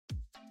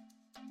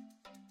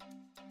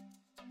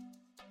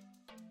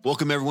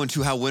Welcome everyone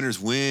to How Winners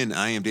Win.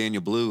 I am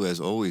Daniel Blue.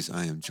 As always,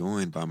 I am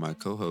joined by my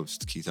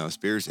co-host, Keith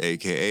Spears,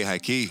 aka Hi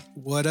Key.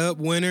 What up,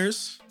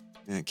 winners?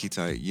 Man, Keith,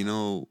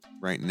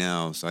 right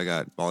now, so I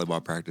got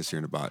volleyball practice here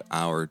in about an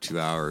hour, 2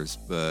 hours,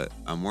 but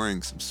I'm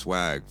wearing some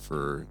swag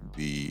for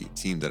the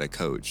team that I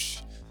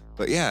coach.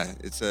 But yeah,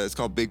 it's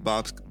called Big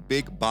Bob's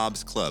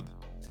Club.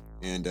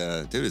 And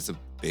dude, it's a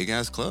big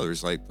ass club.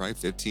 There's like probably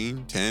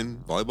 10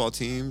 volleyball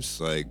teams,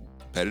 like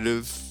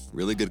competitive,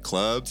 really good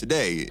club.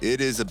 Today,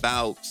 it is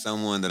about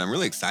someone that I'm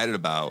really excited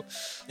about.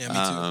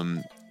 Yeah,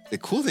 me too. The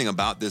cool thing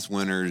about this,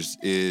 winners,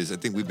 is I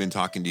think we've been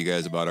talking to you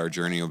guys about our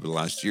journey over the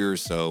last year or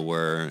so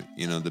where,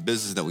 the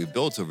business that we've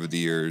built over the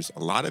years, a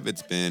lot of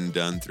it's been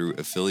done through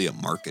affiliate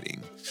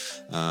marketing.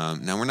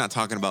 Now, we're not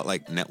talking about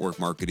like network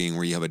marketing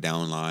where you have a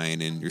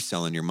downline and you're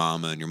selling your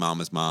mama and your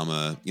mama's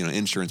mama,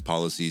 insurance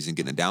policies and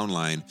getting a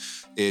downline.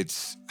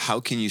 It's how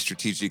can you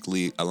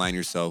strategically align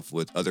yourself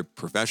with other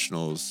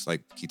professionals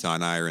like Kita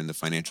and I are in the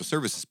financial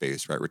services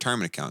space, right?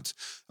 Retirement accounts.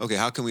 Okay,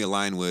 how can we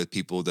align with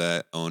people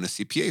that own a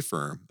CPA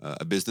firm,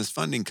 a business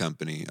funding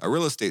company, a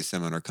real estate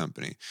seminar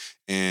company,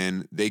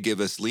 and they give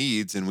us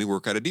leads and we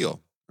work out a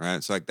deal,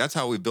 right? So like that's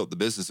how we've built the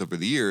business over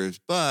the years.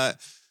 But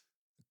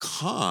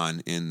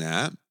con in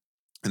that,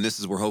 and this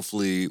is where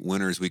hopefully,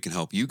 winners, we can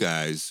help you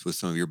guys with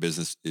some of your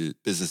business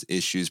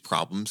issues,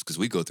 problems, because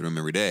we go through them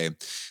every day.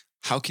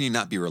 How can you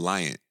not be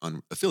reliant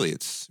on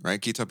affiliates, right,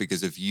 Keita?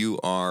 Because if you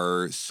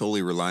are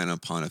solely reliant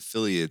upon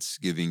affiliates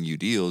giving you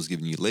deals,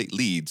 giving you late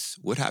leads,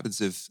 what happens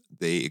if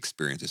they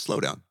experience a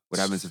slowdown? What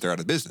happens if they're out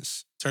of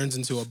business? Turns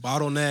into a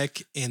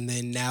bottleneck, and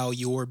then now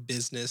your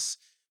business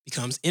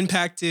becomes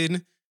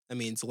impacted. That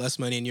means less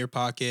money in your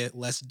pocket,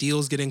 less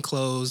deals getting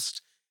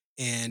closed,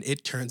 and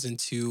it turns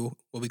into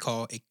what we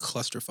call a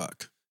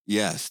clusterfuck.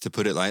 Yes, to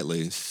put it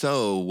lightly.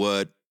 So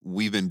what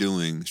we've been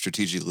doing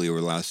strategically over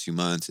the last few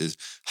months is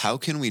how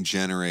can we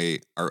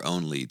generate our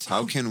own leads?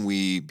 How can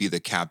we be the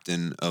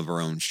captain of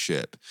our own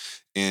ship?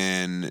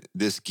 And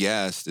this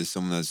guest is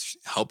someone that's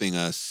helping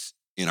us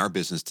in our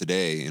business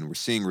today, and we're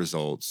seeing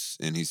results,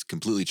 and he's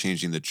completely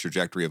changing the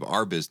trajectory of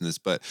our business.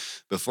 But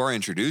before I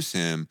introduce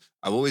him,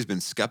 I've always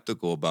been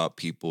skeptical about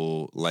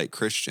people like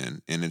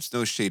Christian, and it's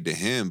no shade to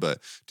him, but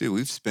dude,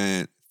 we've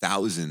spent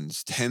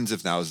thousands, tens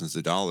of thousands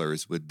of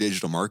dollars with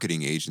digital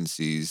marketing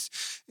agencies.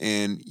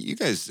 And you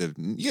guys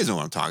know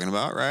what I'm talking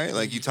about, right?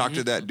 Like you talk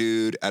to that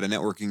dude at a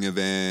networking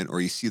event or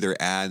you see their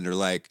ad and they're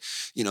like,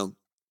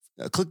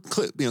 click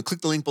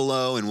the link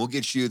below and we'll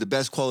get you the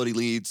best quality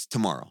leads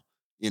tomorrow,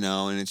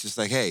 and it's just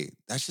like, hey,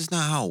 that's just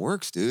not how it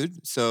works,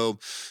 dude. So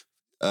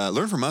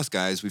learn from us,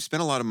 guys. We've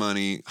spent a lot of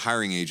money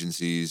hiring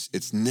agencies.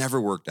 It's never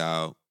worked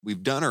out.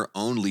 We've done our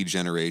own lead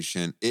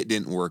generation. It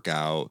didn't work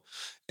out.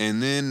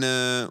 And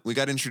then we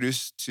got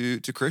introduced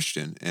to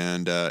Christian,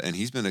 and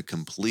he's been a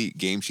complete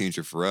game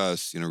changer for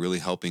us, really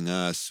helping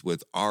us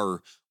with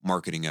our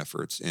marketing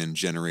efforts and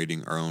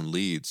generating our own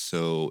leads.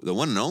 So the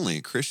one and only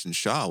Christian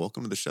Shaw,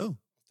 welcome to the show.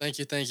 Thank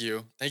you. Thank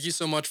you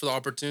so much for the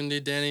opportunity,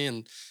 Danny.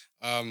 And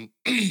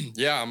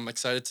yeah, I'm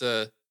excited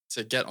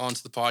to get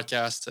onto the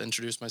podcast, to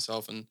introduce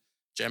myself and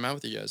jam out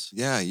with you guys.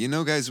 Yeah,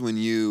 guys, when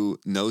you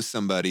know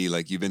somebody,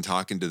 like you've been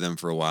talking to them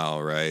for a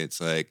while, right?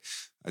 It's like,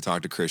 I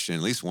talk to Christian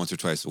at least once or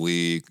twice a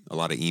week, a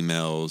lot of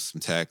emails, some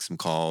texts, some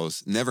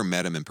calls, never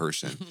met him in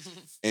person.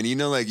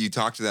 And like you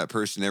talk to that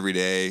person every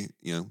day,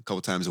 a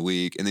couple times a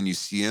week, and then you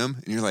see him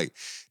and you're like,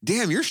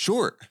 damn, you're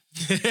short.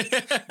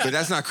 But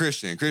that's not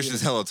Christian.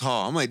 Christian's hella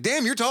tall. I'm like,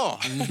 damn, you're tall.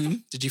 Mm-hmm.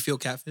 Did you feel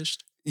catfished?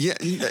 Yeah.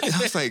 I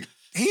was like,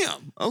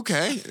 damn,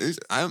 okay.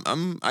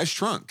 I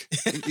shrunk.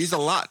 He's a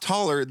lot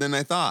taller than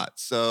I thought.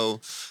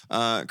 So,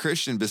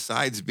 Christian,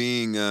 besides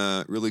being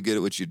really good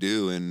at what you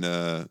do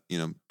and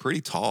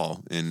pretty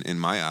tall in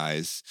my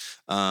eyes,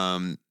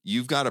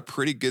 you've got a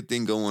pretty good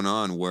thing going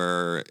on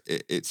where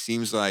it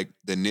seems like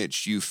the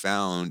niche you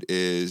found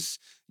is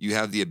you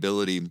have the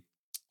ability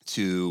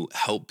to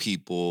help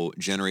people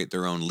generate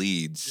their own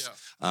leads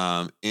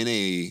in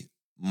a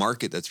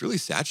market that's really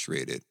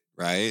saturated.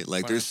 Right?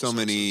 Like there's so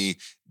many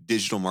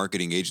digital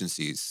marketing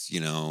agencies,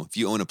 if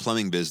you own a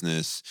plumbing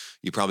business,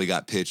 you probably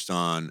got pitched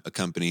on a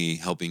company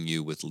helping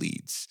you with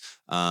leads.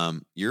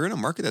 You're in a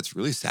market that's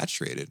really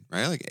saturated,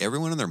 right? Like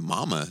everyone and their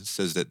mama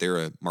says that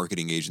they're a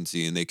marketing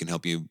agency and they can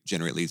help you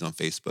generate leads on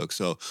Facebook.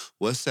 So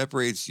what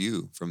separates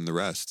you from the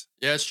rest?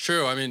 Yeah, it's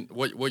true. I mean,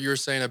 what you were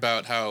saying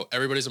about how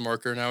everybody's a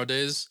marketer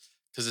nowadays,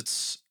 because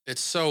it's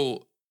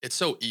so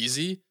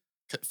easy.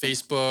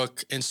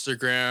 Facebook,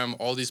 Instagram,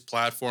 all these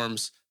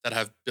platforms that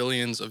have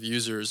billions of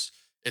users,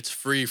 it's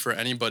free for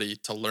anybody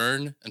to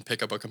learn and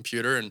pick up a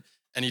computer. And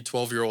any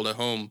 12-year-old at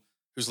home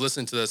who's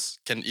listening to this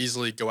can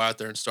easily go out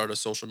there and start a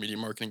social media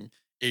marketing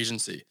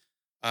agency.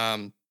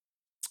 And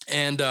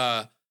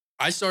I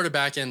started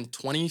back in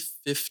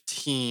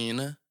 2015,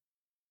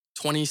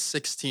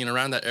 2016,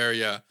 around that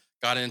area,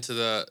 got into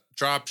the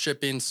drop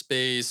shipping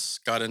space,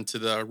 got into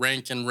the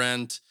rank and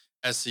rent,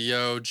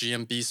 SEO,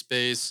 GMB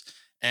space,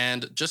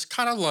 and just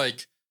kind of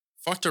like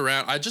fucked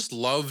around. I just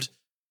loved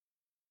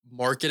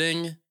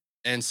marketing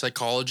and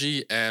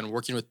psychology and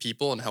working with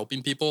people and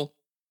helping people.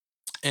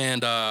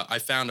 And I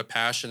found a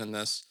passion in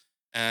this,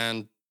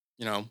 and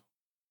you know,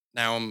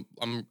 now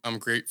I'm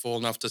grateful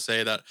enough to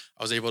say that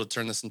I was able to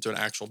turn this into an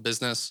actual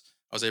business.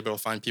 I was able to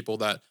find people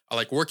that I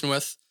like working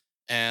with,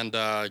 and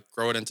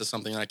grow it into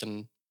something I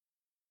can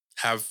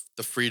have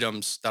the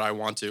freedoms that I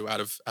want to out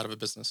of a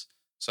business.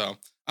 So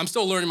I'm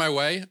still learning my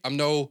way. I'm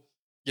no,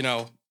 you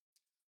know,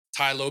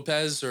 Ty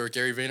Lopez or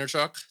Gary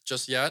Vaynerchuk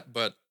just yet,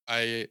 but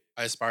I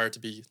aspire to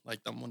be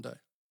like them one day.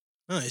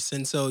 Nice.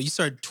 And so you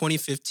started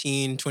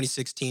 2015,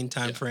 2016 Yeah.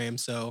 timeframe.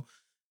 So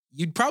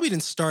you probably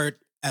didn't start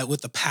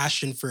with a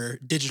passion for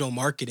digital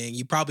marketing.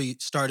 You probably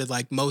started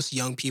like most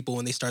young people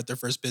when they start their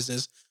first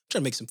business,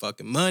 trying to make some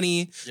fucking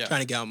money, Yeah.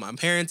 trying to get out of my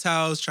parents'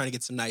 house, trying to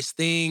get some nice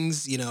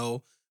things,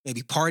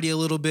 maybe party a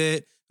little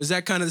bit. Was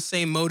that kind of the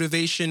same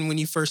motivation when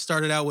you first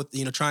started out with,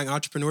 trying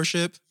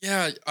entrepreneurship?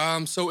 Yeah.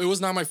 So it was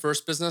not my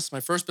first business.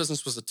 My first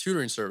business was a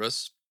tutoring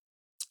service.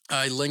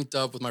 I linked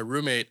up with my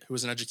roommate who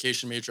was an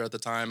education major at the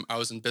time. I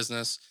was in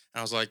business, and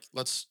I was like,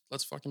 let's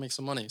fucking make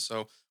some money.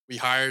 So we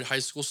hired high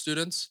school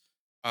students,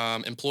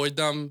 employed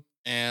them,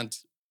 and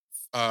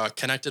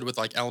connected with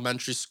like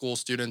elementary school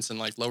students in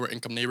like lower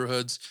income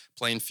neighborhoods,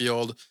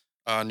 Plainfield,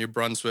 New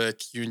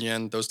Brunswick,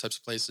 Union, those types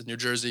of places, New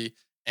Jersey,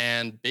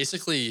 and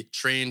basically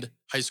trained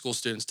high school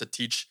students to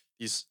teach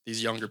these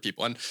younger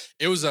people. And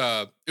it was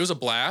a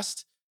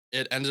blast.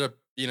 It ended up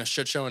being a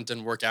shit show and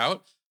didn't work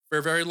out for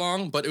very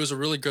long, but it was a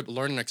really good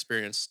learning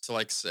experience to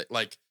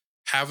like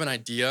have an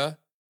idea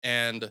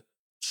and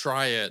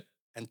try it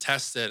and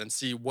test it and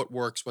see what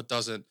works, what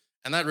doesn't.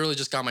 And that really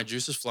just got my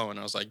juices flowing.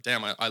 I was like,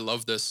 damn, I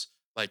love this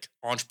like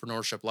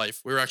entrepreneurship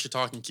life. We were actually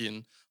talking,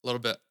 Keaton, a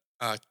little bit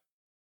uh,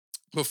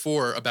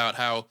 before about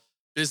how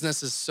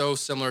business is so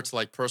similar to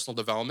like personal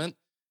development.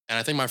 And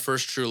I think my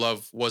first true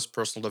love was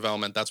personal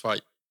development. That's why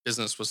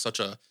business was such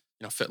a,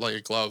 fit like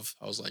a glove.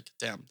 I was like,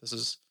 damn, this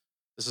is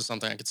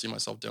something I could see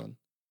myself doing.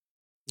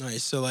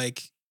 Nice. So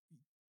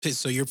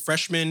so you're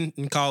freshman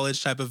in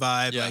college type of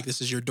vibe. Yeah. Like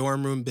this is your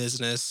dorm room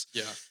business.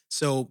 Yeah.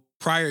 So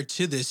prior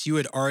to this, you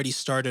had already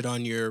started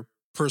on your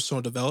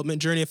personal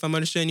development journey, if I'm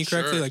understanding you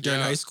correctly, Sure, like during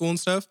yeah. high school and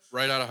stuff.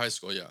 Right out of high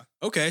school. Yeah.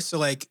 Okay, so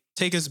like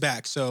take us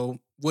back. So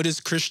what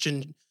does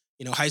Christian,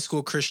 high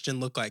school Christian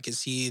look like?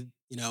 Is he,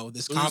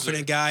 this Loser.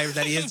 confident guy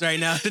that he is right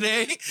now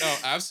today? No,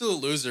 absolute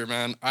loser,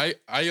 man. I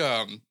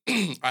I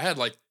had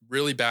like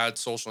really bad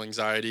social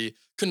anxiety.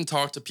 Couldn't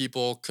talk to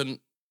people.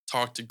 Couldn't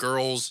talk to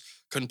girls.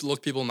 Couldn't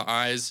look people in the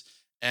eyes,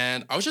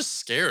 and I was just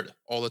scared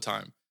all the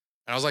time.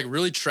 And I was like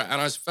really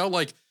and I felt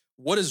like,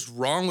 what is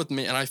wrong with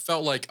me? And I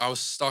felt like I was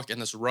stuck in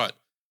this rut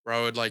where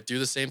I would like do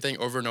the same thing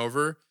over and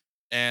over,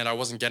 and I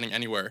wasn't getting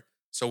anywhere.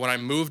 So when I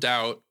moved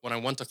out, when I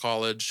went to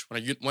college,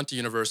 when I went to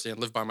university and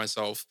lived by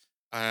myself,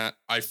 I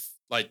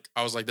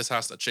was like, this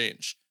has to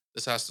change.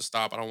 This has to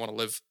stop. I don't want to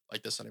live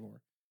like this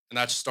anymore. And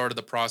that started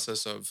the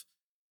process of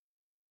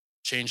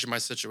changing my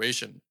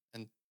situation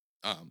and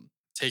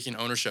taking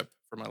ownership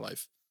for my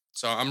life.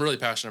 So I'm really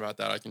passionate about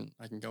that.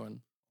 I can go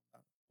in.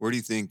 Where do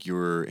you think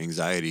your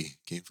anxiety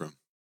came from?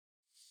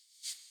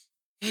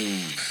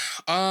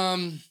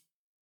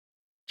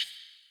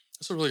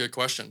 That's a really good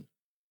question.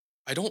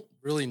 I don't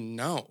really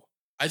know.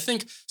 I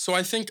think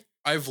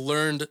I've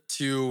learned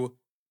to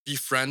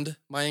befriend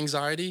my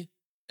anxiety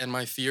and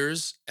my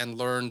fears and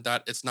learn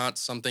that it's not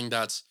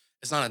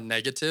a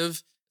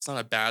negative, it's not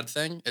a bad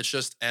thing. It's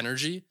just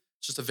energy.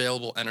 It's just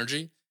available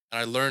energy. And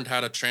I learned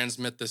how to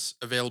transmit this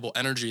available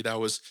energy that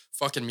was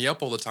fucking me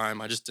up all the time.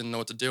 I just didn't know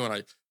what to do, and I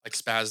like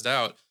spazzed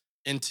out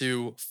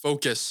into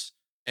focus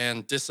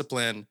and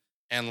discipline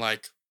and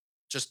like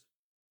just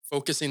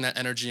focusing that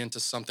energy into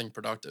something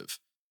productive.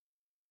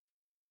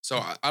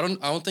 So I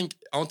don't think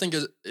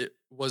it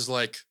was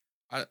like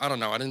I don't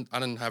know. I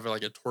didn't have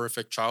like a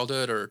horrific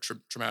childhood or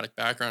traumatic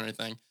background or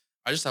anything.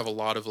 I just have a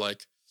lot of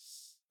like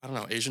I don't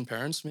know, Asian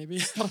parents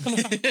maybe. I don't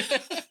know.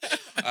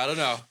 I don't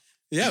know.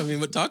 Yeah, I mean,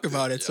 but talk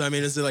about it. So, Yeah. I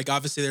mean, is it like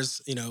obviously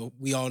there's,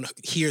 we all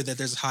hear that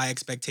there's high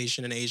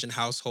expectation in an Asian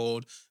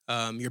household.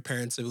 Your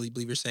parents, I believe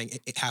you're saying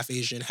half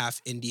Asian,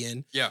 half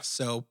Indian. Yeah.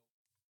 So,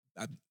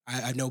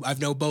 I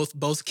know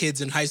both kids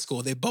in high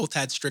school. They both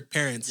had strict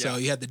parents, so Yeah.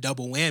 you had the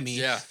double whammy.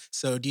 Yeah.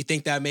 So, do you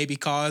think that maybe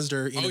caused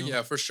or Oh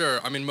yeah, for sure.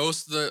 I mean,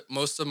 most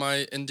of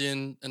my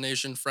Indian and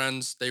Asian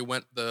friends, they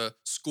went the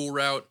school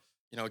route.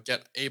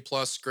 Get A+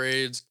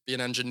 grades, be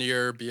an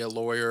engineer, be a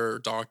lawyer or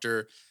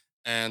doctor,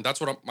 and that's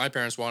what my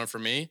parents wanted for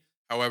me.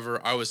 However,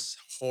 I was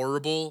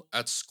horrible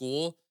at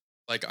school.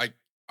 Like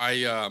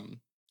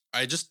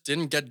I just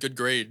didn't get good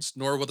grades,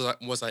 nor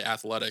was I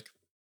athletic.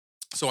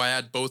 So I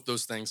had both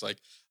those things. Like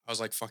I was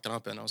like fucking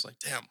up, and I was like,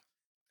 damn,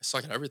 I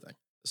suck at everything.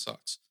 This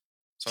sucks.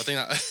 So I think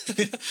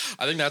that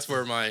I think that's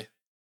where my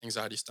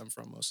anxiety stemmed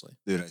from mostly.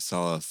 Dude, I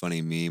saw a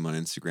funny meme on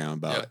Instagram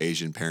about Yeah.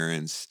 Asian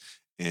parents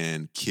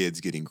and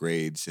kids getting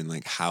grades and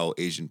like how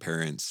Asian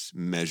parents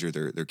measure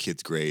their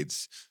kids'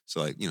 grades. So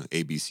like,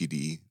 A, B, C,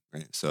 D,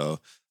 right? So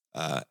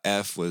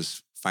F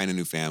was find a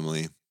new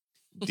family.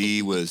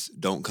 D was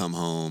don't come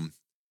home.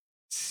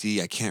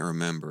 C, I can't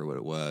remember what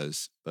it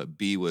was, but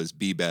B was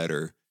be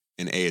better.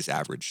 And A is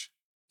average.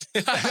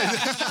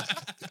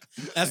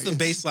 That's the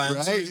baseline.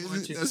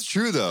 Right? That's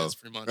true though. That's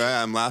pretty much Right?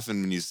 it. I'm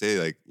laughing when you say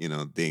like,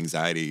 the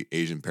anxiety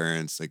Asian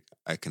parents, like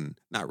I can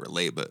not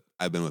relate, but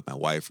I've been with my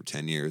wife for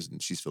 10 years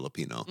and she's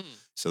Filipino. Mm.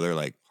 So they're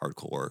like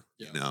hardcore,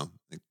 Yeah.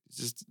 like it's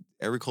just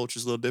every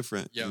culture's a little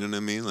different. Yeah. You know what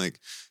I mean? Like,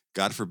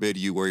 God forbid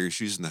you wear your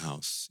shoes in the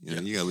house. You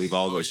Yeah. gotta leave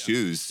all Oh, those yeah.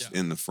 shoes Yeah.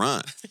 in the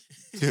front.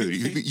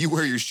 Dude, you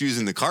wear your shoes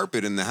in the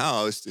carpet in the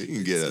house, you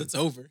can get It's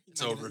over.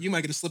 It's over. You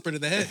might get a slipper to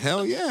the head.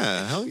 Hell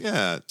yeah, hell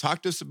yeah.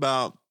 Talk to us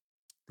about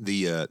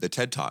the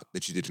TED Talk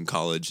that you did in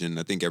college, and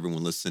I think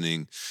everyone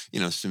listening,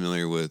 is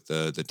familiar with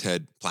the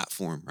TED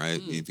platform, right?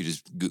 Mm. If you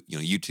just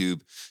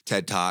YouTube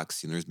TED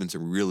Talks, there's been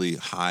some really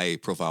high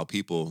profile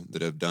people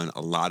that have done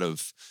a lot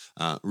of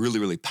really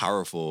really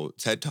powerful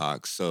TED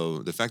Talks. So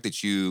the fact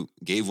that you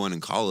gave one in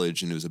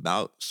college and it was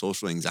about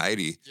social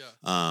anxiety,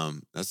 Yeah.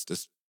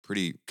 that's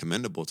pretty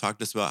commendable. Talk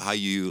to us about how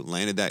you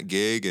landed that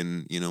gig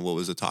and what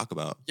was the talk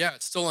about. Yeah,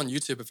 it's still on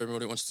YouTube if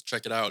everybody wants to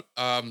check it out.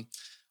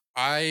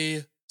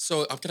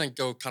 So I'm gonna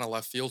go kind of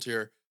left field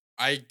here.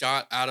 I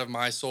got out of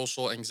my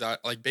social anxiety.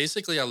 Like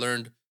basically, I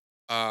learned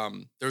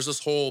there's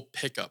this whole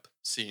pickup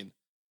scene,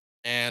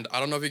 and I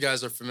don't know if you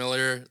guys are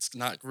familiar. It's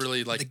not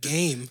really like The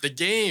Game. The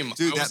Game,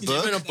 Dude, I was that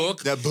book? given a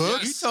book. That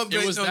book? Yes, You told me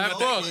it you was don't that know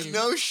book. that game.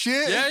 No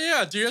shit.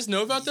 Yeah. Do you guys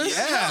know about this?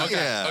 Yeah, Okay.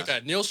 yeah.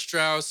 Okay. Neil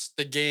Strauss,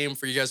 The Game.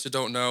 For you guys who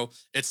don't know,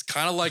 it's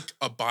kind of like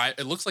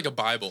It looks like a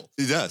Bible.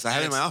 He does. I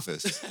had it in It's- my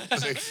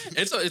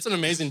office. It's an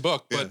amazing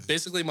book. But Yeah.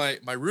 basically, my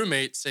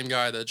roommate, same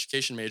guy, the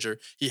education major,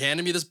 he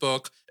handed me this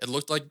book. It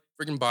looked like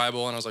freaking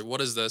Bible, and I was like,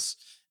 "What is this?"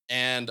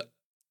 And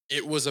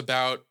it was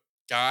about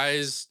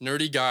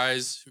nerdy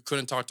guys who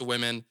couldn't talk to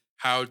women,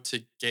 how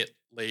to get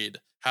laid,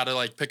 how to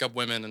like pick up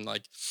women and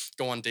like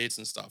go on dates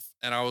and stuff.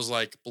 And I was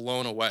like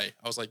blown away.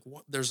 I was like,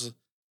 "What? There's an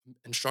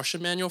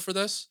instruction manual for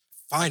this?"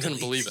 Finally. I couldn't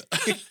believe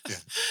it.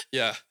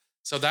 Yeah.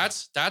 So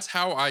that's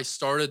how I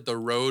started the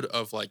road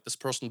of like this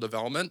personal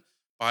development,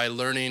 by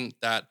learning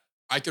that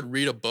I could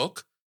read a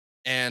book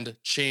and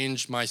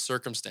change my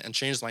circumstance and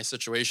change my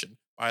situation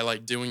by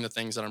like doing the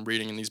things that I'm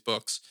reading in these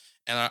books.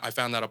 And I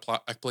found that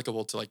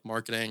applicable to like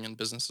marketing and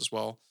business as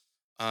well.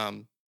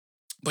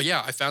 But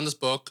yeah, I found this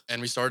book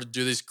and we started to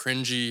do these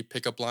cringy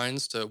pickup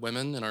lines to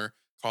women in our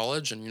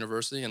college and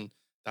university. And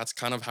that's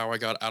kind of how I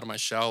got out of my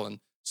shell and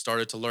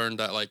started to learn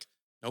that like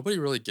nobody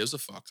really gives a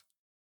fuck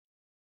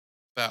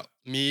about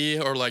me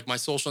or like my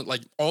social,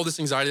 like all this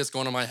anxiety that's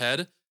going on in my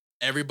head.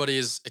 Everybody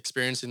is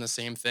experiencing the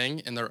same thing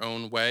in their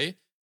own way.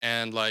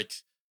 And like,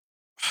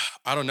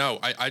 I don't know.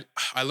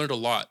 I learned a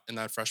lot in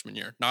that freshman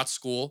year, not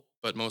school,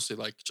 but mostly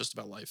like just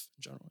about life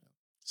in general.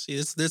 See,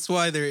 that's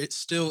why there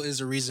still is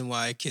a reason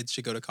why kids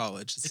should go to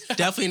college. It's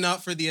definitely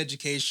not for the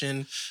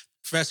education.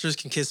 Professors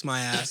can kiss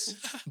my ass.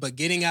 But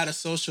getting out of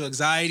social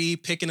anxiety,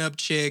 picking up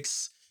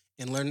chicks,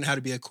 and learning how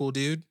to be a cool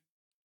dude,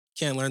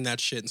 can't learn that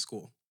shit in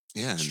school.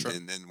 Yeah, It's true.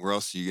 and then where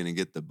else are you going to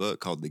get the book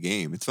called The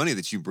Game? It's funny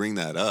that you bring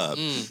that up.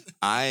 Mm,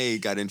 I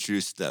got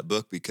introduced to that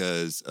book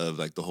because of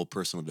like the whole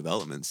personal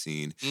development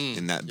scene,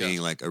 and that yeah.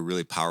 being like a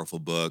really powerful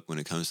book when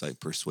it comes to like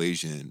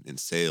persuasion and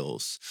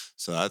sales.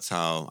 So that's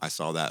how I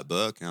saw that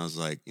book, and I was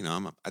like,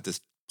 I'm at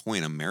this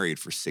point, I'm married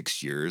for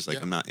 6 years. Like,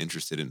 Yeah. I'm not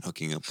interested in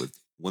hooking up with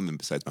women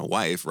besides my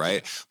wife,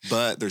 right?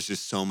 But there's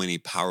just so many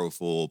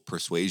powerful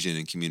persuasion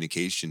and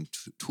communication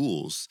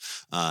tools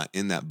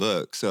in that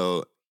book.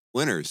 So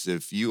winners,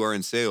 if you are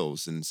in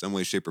sales in some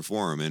way, shape, or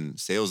form, and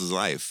sales is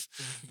life,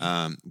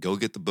 go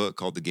get the book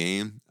called The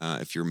Game.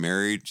 If you're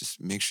married,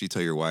 just make sure you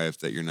tell your wife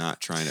that you're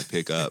not trying to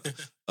pick up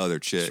other For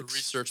chicks.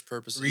 research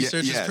purposes.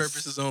 Research yes.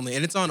 purposes only.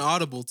 And it's on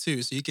Audible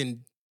too, so you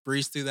can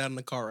breeze through that on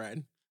the car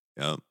ride.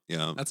 Yep.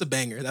 That's a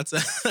banger. That's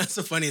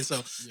a funny. So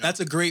Yeah. that's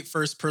a great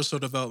first personal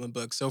development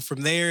book. So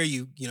from there,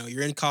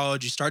 you're in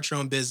college, you start your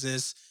own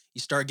business,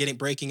 you start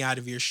breaking out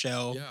of your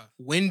shell. Yeah.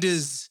 When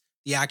does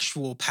the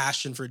actual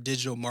passion for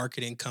digital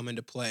marketing come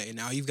into play?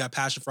 Now you've got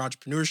passion for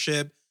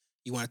entrepreneurship.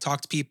 You want to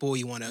talk to people.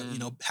 You want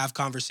to, have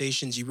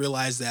conversations. You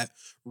realize that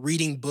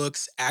reading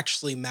books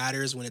actually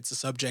matters when it's a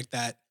subject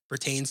that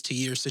pertains to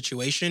your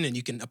situation and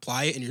you can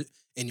apply it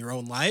in your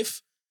own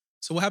life.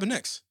 So what happened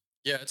next?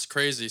 Yeah, it's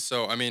crazy.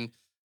 So I mean,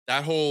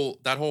 that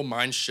whole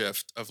mind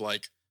shift of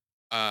like,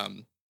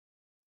 I'm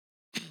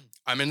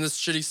in this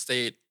shitty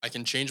state. I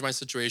can change my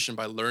situation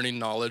by learning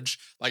knowledge.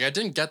 Like I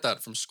didn't get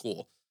that from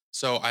school.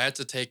 So I had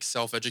to take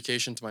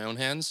self-education to my own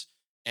hands.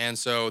 And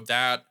so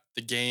The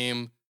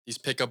Game, these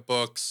pickup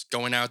books,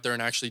 going out there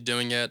and actually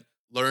doing it,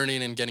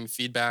 learning and getting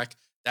feedback,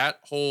 that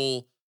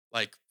whole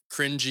like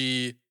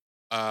cringy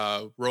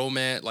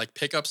romance, like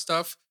pickup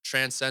stuff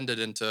transcended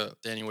into,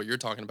 Danny, what you're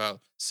talking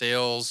about,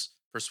 sales,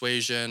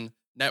 persuasion,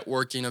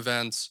 networking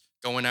events,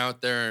 going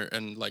out there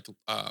and like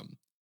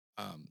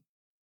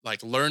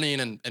learning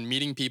and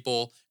meeting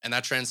people. And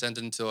that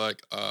transcended into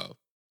like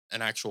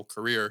an actual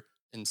career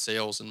in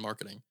sales and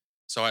marketing.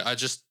 So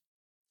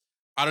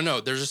I don't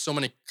know. There's just so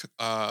many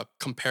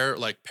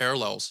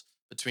parallels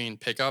between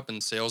pickup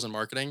and sales and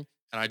marketing.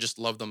 And I just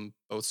love them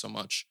both so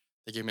much.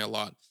 They gave me a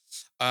lot.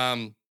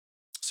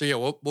 So yeah,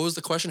 what was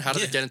the question? How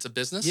did it get into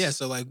business? Yeah.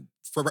 So like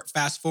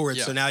fast forward.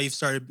 Yeah. So now you've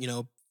started,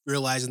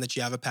 realizing that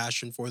you have a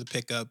passion for the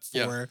pickup,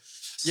 Yeah. for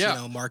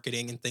Yeah.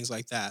 marketing and things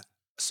like that.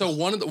 So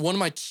one of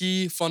my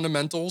key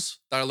fundamentals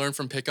that I learned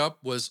from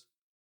pickup was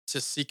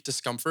to seek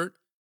discomfort,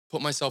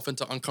 put myself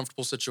into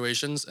uncomfortable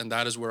situations, and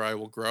that is where I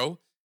will grow.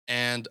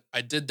 And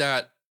I did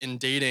that in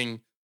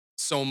dating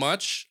so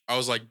much, I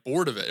was like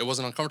bored of it. It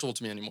wasn't uncomfortable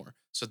to me anymore.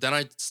 So then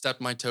I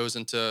stepped my toes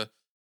into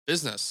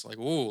business. Like,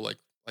 whoa, like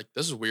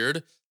this is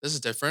weird. This is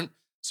different.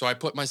 So I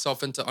put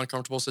myself into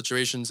uncomfortable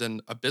situations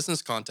in a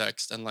business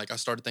context, and like I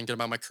started thinking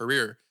about my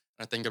career.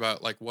 And I think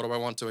about like what do I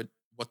want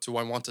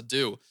to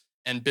do?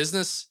 And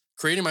business,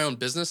 creating my own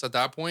business at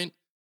that point,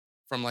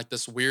 from like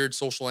this weird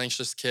social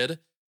anxious kid,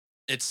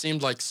 it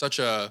seemed like such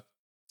a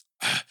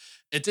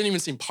it didn't even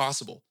seem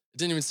possible. It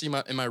didn't even seem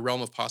in my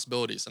realm of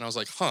possibilities. And I was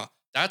like, huh,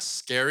 that's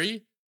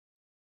scary.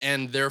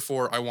 And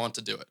therefore I want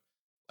to do it.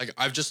 Like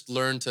I've just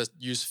learned to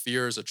use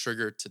fear as a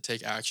trigger to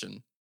take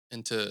action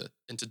into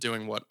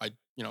doing what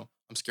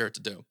I'm scared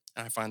to do.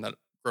 And I find that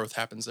growth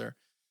happens there.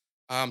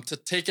 To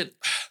take it,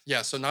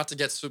 yeah. So not to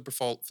get super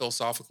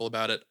philosophical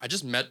about it, I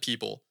just met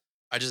people.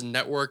 I just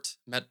networked,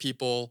 met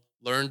people,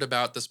 learned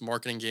about this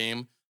marketing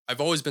game.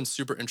 I've always been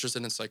super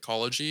interested in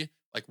psychology,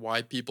 like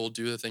why people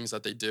do the things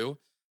that they do.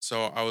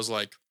 So I was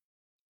like,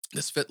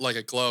 this fit like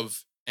a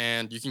glove,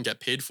 and you can get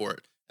paid for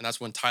it. And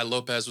that's when Ty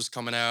Lopez was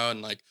coming out,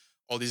 and like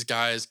all these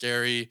guys,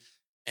 Gary,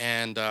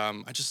 and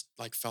I just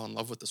like fell in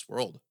love with this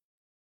world.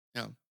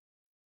 Yeah.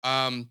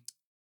 Um,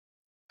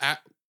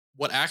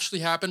 what actually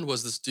happened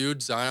was this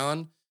dude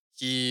Zion.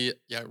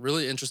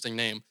 Really interesting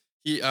name.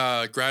 He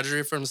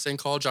graduated from the same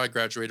college I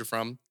graduated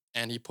from,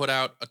 and he put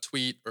out a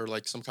tweet or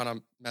like some kind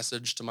of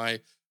message to my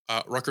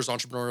Rutgers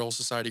Entrepreneurial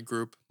Society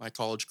group, my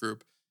college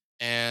group,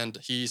 and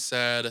he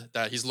said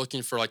that he's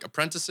looking for like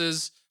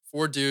apprentices,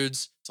 4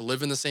 dudes to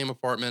live in the same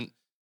apartment.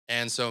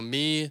 And so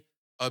me,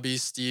 Ubby,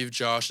 Steve,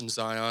 Josh, and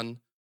Zion,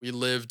 we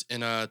lived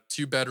in a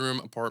 2-bedroom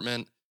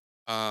apartment.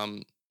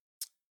 Um,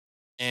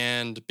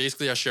 and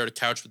basically, I shared a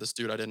couch with this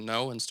dude I didn't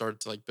know and started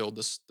to like build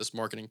this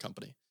marketing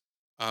company.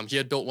 He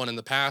had built one in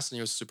the past and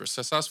he was super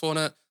successful in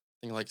it. I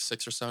think like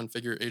 6 or 7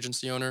 figure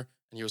agency owner.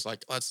 And he was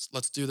like,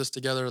 let's do this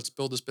together. Let's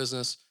build this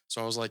business.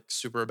 So I was like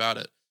super about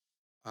it.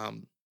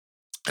 Um,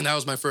 and that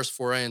was my first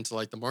foray into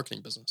like the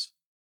marketing business.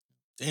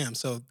 Damn.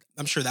 So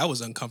I'm sure that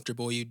was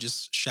uncomfortable. You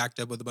just shacked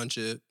up with a bunch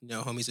of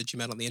homies that you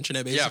met on the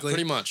internet, Yeah, basically.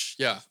 pretty much.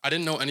 Yeah, I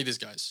didn't know any of these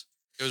guys.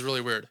 It was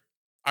really weird.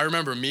 I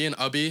remember me and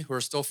Ubby, who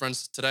are still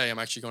friends today. I'm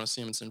actually going to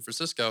see him in San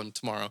Francisco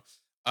tomorrow.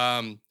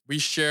 We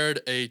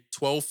shared a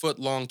 12-foot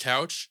long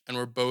couch, and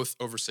we're both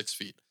over 6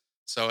 feet.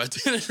 So it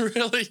didn't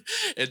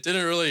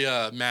really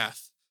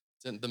math.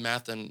 The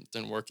math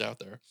didn't work out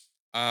there.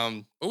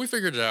 But we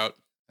figured it out,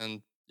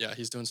 and yeah,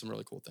 he's doing some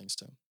really cool things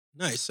too.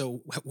 Nice.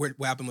 So what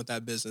happened with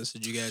that business?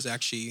 Did you guys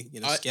actually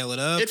scale it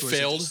up? It or was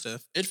failed.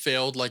 just It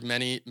failed like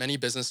many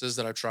businesses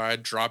that I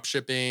tried. Drop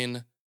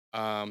shipping,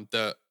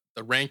 the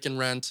rank and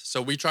rent.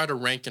 So we tried a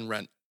rank and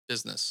rent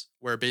business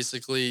where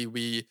basically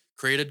we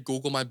created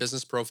Google My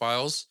Business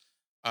profiles,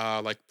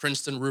 like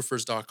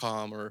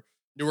PrincetonRoofers.com or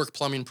Newark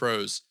Plumbing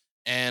Pros,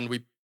 and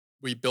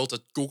we built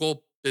a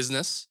Google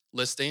business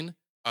listing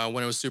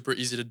when it was super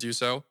easy to do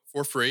so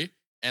for free.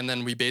 And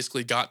then we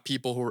basically got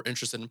people who were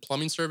interested in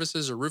plumbing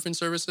services or roofing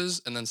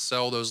services, and then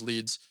sell those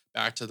leads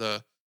back to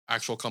the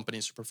actual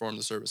companies who perform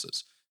the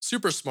services.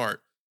 Super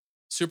smart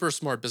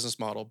business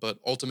model, but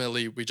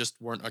ultimately we just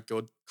weren't a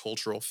good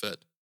cultural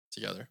fit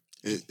together.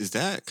 Is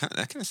that kind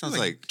of sounds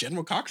like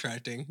general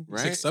contracting,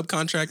 right? It's like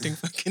subcontracting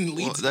fucking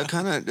leads. Well, that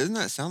kind of doesn't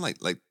that sound like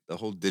the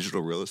whole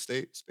digital real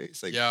estate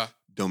space? Like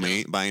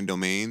buying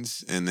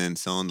domains and then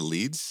selling the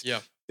leads.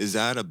 Yeah. Is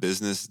that a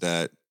business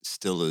that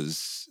still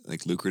is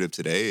like lucrative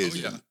today?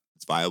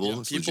 It's viable? Yeah.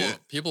 It's legit?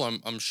 People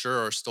I'm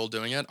sure are still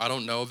doing it. I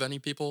don't know of any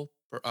people,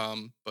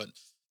 but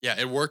yeah,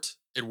 it worked.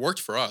 It worked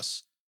for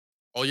us.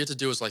 All you have to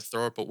do is like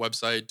throw up a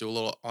website, do a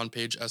little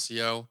on-page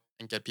SEO,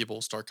 and get people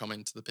to start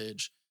coming to the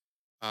page.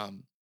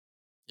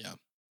 Yeah,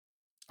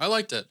 I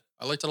liked it.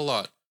 I liked it a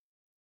lot.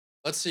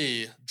 Let's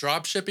see.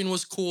 Drop shipping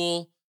was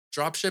cool.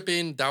 Drop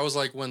shipping, that was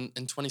like when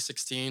in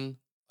 2016,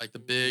 like the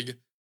big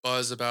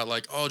buzz about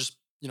like, oh, just,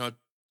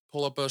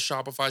 pull up a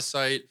Shopify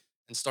site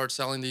and start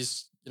selling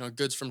these,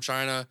 goods from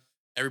China.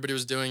 Everybody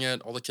was doing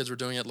it. All the kids were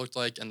doing it, looked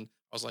like. And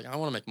I was like, I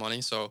want to make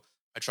money. So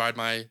I tried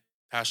my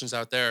passions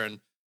out there. And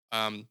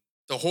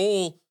the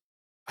whole,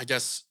 I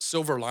guess,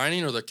 silver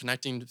lining or the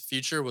connecting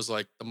feature was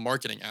like the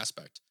marketing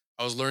aspect.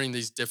 I was learning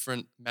these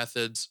different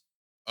methods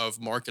of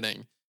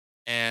marketing.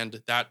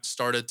 And I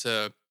started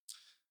to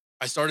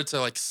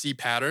like see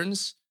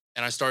patterns,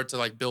 and I started to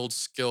like build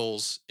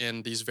skills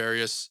in these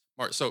various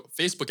so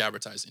Facebook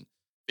advertising.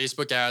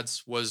 Facebook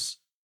ads was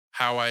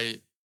how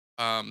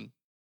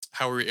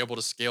how we were able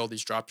to scale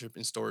these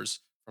dropshipping stores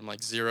from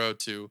like $0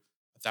 to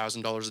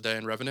 $1,000 a day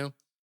in revenue.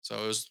 So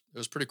it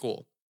was pretty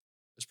cool.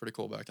 It was pretty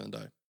cool back in the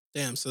day.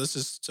 Damn. So this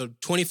is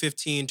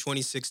 2015,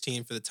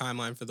 2016 for the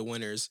timeline for the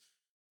winners.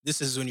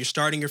 This is when you're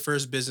starting your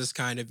first business,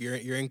 kind of. You're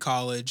in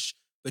college,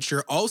 but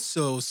you're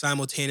also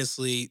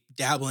simultaneously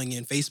dabbling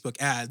in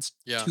Facebook ads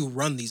to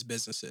run these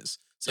businesses.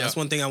 So that's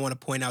one thing I want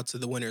to point out to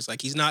the winners.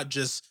 Like, he's not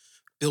just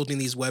building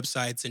these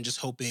websites and just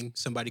hoping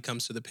somebody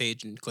comes to the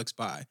page and clicks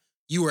buy.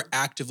 You were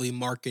actively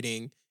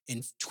marketing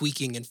and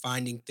tweaking and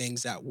finding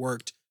things that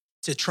worked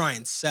to try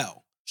and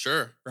sell,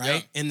 Sure.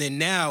 right? And then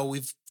now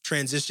we've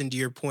transitioned to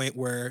your point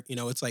where,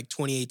 it's like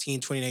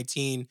 2018,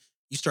 2019,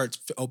 you start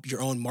to open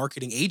your own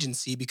marketing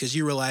agency because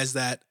you realize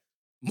that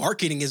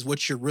marketing is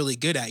what you're really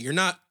good at. You're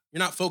not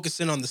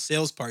focusing on the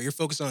sales part. You're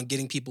focused on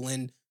getting people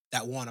in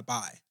that want to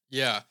buy.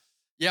 Yeah.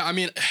 Yeah. I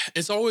mean,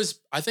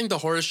 I think the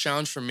hardest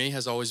challenge for me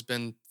has always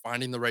been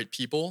finding the right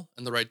people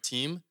and the right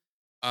team.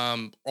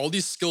 All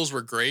these skills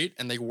were great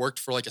and they worked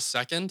for like a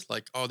second.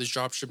 Like, oh, these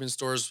drop shipping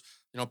stores,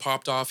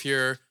 popped off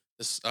here.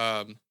 This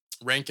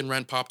rank and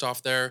rent popped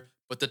off there.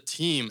 But the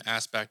team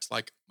aspect,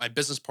 like my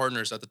business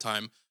partners at the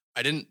time,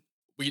 I didn't,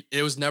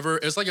 it was never,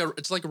 it's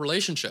like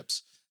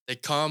relationships. They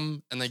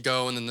come and they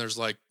go, and then there's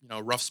like,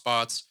 rough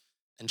spots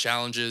and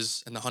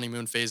challenges, and the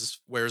honeymoon phase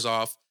wears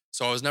off.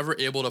 So I was never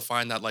able to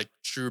find that like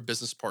true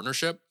business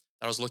partnership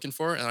that I was looking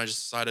for. And I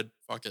just decided,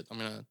 fuck it, I'm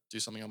going to do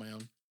something on my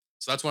own.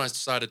 So that's when I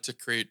decided to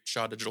create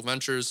Shaw Digital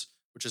Ventures,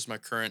 which is my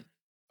current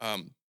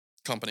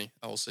company,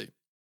 LLC,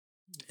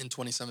 in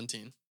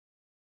 2017.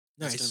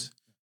 Nice.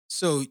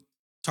 So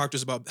talk to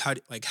us about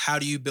how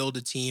do you build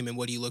a team and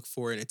what do you look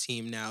for in a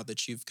team now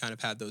that you've kind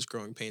of had those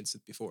growing pains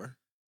before?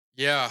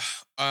 Yeah.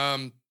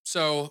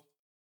 So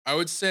I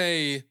would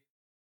say,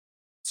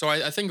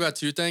 I think about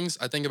two things.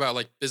 I think about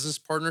like business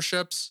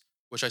partnerships,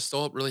 which I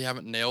still really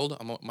haven't nailed.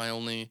 I'm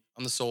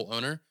the sole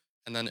owner,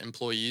 and then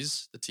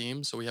employees, the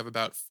team. So we have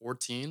about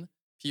 14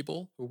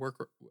 people who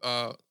work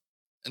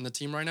in the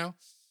team right now.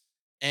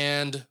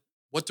 And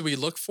what do we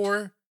look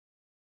for?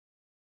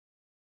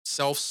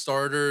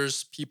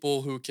 Self-starters,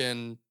 people who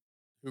can,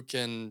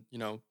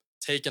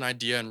 take an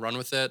idea and run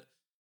with it.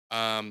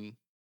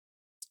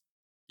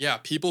 Yeah,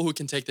 people who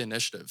can take the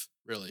initiative,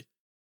 really.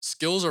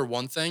 Skills are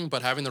one thing,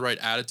 but having the right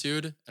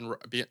attitude and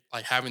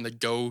having the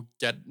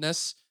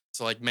go-getness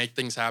to like make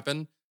things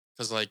happen.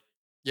 Because like,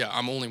 yeah,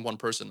 I'm only one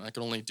person. I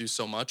can only do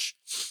so much.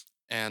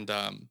 And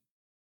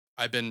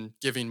I've been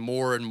giving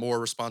more and more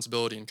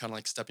responsibility and kind of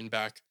like stepping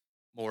back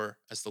more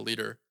as the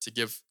leader to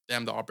give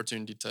them the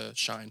opportunity to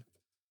shine.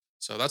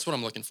 So that's what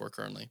I'm looking for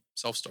currently.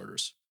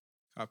 Self-starters.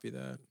 Copy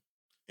that.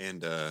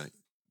 And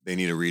they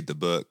need to read the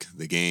book,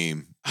 The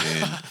Game,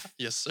 and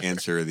yes, sir.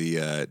 answer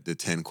the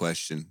 10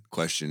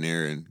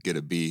 questionnaire and get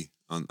a B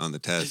on the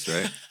test,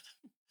 right?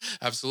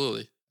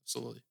 Absolutely.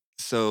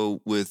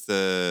 So with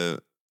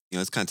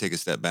let's kind of take a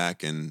step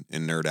back and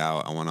nerd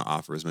out. I want to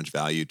offer as much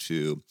value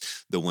to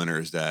the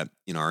winners that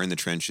are in the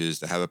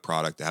trenches, that have a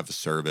product, that have a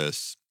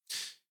service.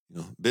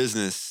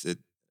 Business, it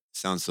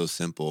sounds so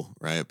simple,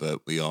 right? But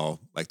we all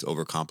like to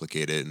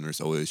overcomplicate it, and there's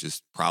always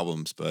just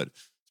problems. But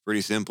it's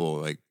pretty simple.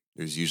 Like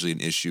there's usually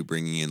an issue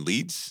bringing in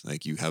leads,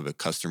 like you have a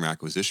customer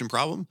acquisition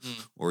problem,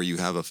 or you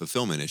have a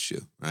fulfillment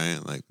issue, right?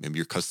 Like maybe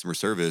your customer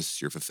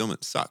service, your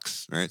fulfillment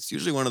sucks, right? It's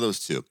usually one of those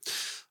two.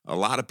 A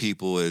lot of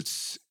people,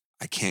 it's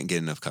I can't get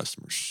enough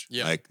customers.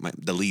 Yeah. Like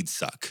the leads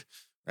suck,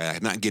 right?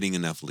 I'm not getting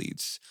enough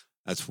leads.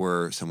 That's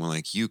where someone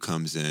like you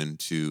comes in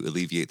to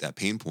alleviate that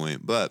pain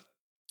point. But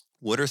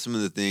what are some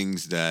of the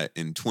things that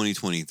in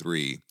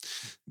 2023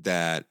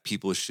 that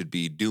people should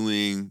be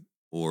doing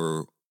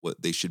or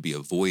what they should be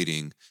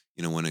avoiding,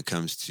 when it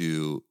comes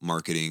to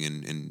marketing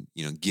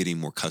and getting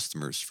more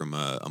customers from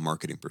a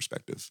marketing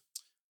perspective?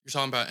 You're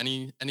talking about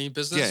any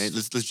business? Yeah,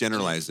 let's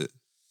generalize it.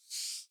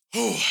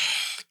 Oh,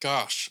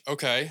 gosh.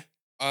 Okay.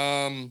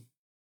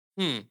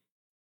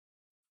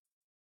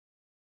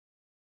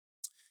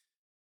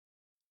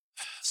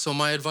 So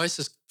my advice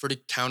is pretty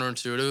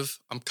counterintuitive.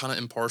 I'm kind of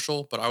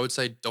impartial, but I would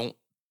say don't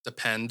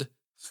depend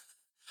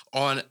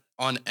on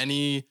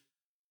any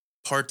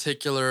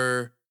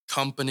particular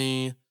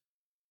company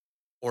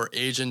or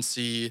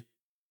agency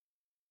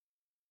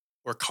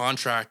or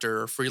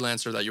contractor or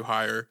freelancer that you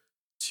hire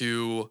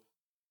to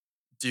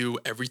do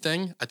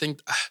everything. I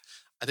think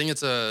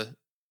it's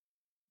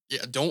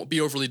don't be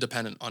overly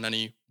dependent on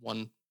any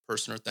one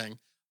person or thing.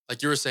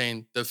 Like you were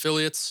saying, the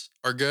affiliates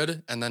are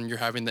good, and then you're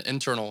having the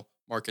internal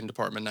marketing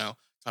department now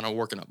kind of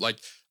working up. Like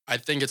I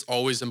think it's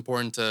always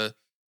important to,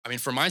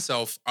 for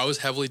myself, I was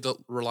heavily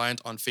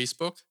reliant on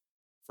Facebook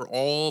for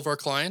all of our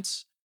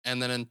clients.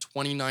 And then in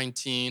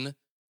 2019,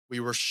 we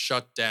were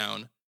shut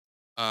down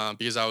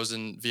because I was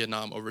in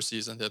Vietnam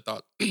overseas, and they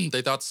thought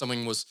it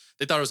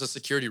was a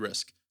security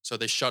risk. So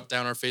they shut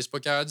down our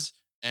Facebook ads,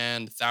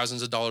 and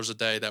thousands of dollars a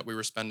day that we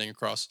were spending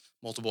across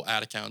multiple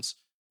ad accounts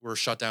were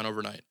shut down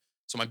overnight.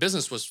 So my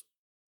business was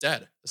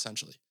dead,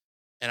 essentially.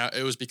 And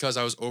it was because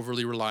I was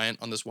overly reliant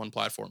on this one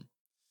platform.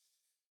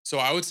 So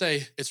I would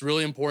say it's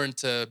really important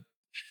to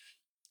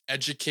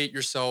educate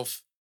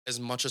yourself as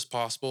much as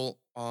possible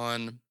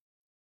on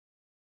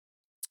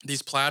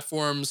these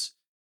platforms.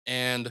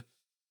 And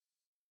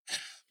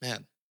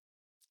man,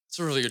 it's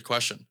a really good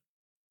question.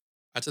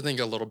 I have to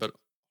think a little bit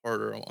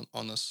harder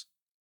on this.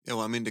 Yeah,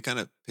 well, to kind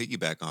of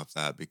piggyback off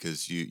that,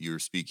 because you're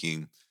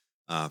speaking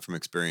from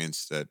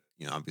experience that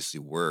obviously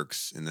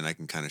works, and then I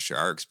can kind of share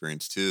our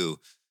experience too.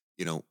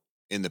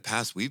 In the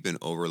past, we've been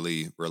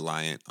overly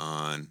reliant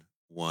on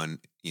one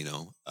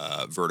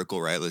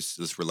vertical, right?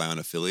 Let's rely on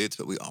affiliates,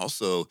 but we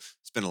also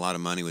spend a lot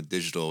of money with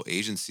digital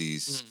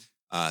agencies,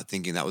 Mm,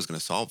 thinking that was going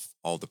to solve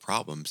all the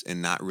problems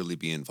and not really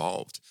be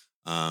involved.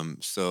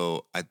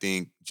 So I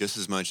think just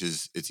as much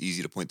as it's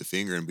easy to point the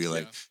finger and be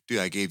like, yeah. dude,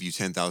 I gave you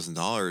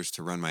 $10,000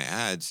 to run my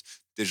ads,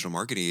 digital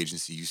marketing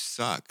agency, you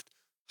sucked.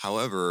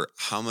 However,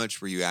 how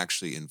much were you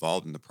actually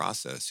involved in the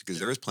process? Because Yeah.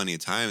 there was plenty of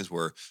times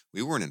where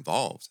we weren't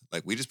involved.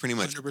 Like we just pretty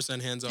much,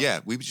 100% hands on. yeah,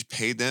 we just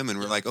paid them and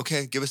we're Yeah. like,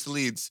 okay, give us the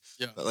leads.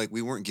 Yeah. But like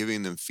we weren't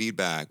giving them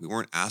feedback. We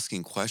weren't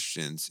asking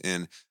questions.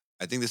 And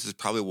I think this is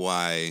probably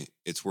why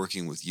it's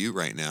working with you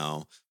right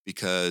now,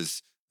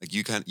 because like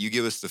you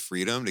give us the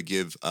freedom to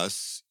give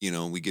us,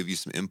 we give you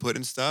some input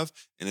and stuff.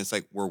 And it's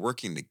like we're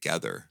working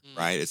together, Mm,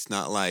 right? It's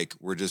not like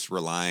we're just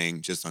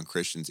relying just on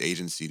Christian's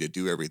agency to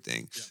do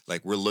everything. yeah.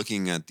 Like we're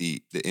looking at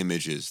the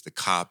images, the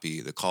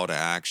copy, the call to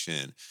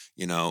action,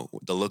 the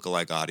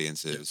lookalike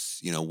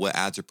audiences, what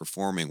ads are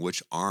performing,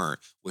 which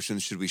aren't, which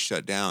ones should we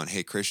shut down?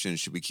 Hey, Christian,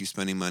 should we keep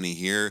spending money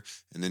here?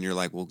 And then you're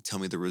like, well, tell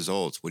me the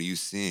results. What are you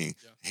seeing?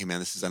 Yeah. Hey, man,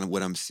 this is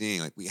what I'm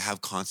seeing. Like we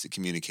have constant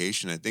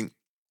communication. I think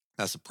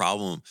that's the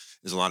problem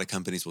is a lot of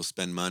companies will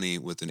spend money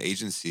with an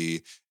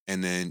agency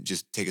and then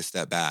just take a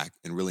step back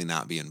and really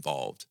not be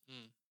involved.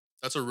 Mm.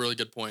 That's a really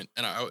good point,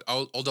 and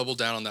I'll double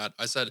down on that.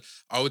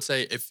 I would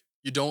say if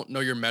you don't know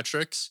your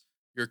metrics,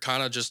 you're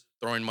kind of just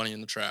throwing money in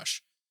the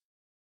trash.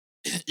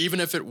 Even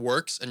if it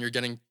works and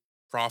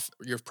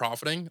you're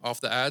profiting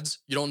off the ads,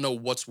 you don't know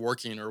what's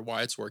working or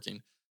why it's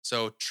working.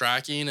 So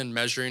tracking and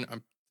measuring, I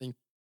think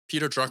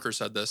Peter Drucker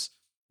said this,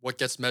 what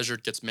gets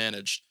measured gets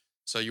managed.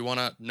 So you want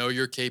to know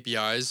your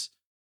KPIs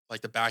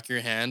like the back of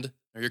your hand,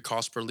 know your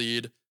cost per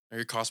lead, know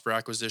your cost per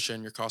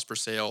acquisition, your cost per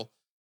sale,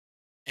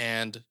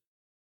 and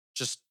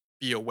just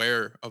be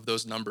aware of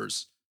those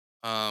numbers.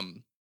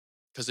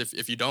 Because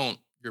if you don't,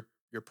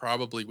 you're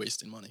probably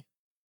wasting money.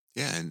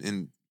 Yeah.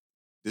 And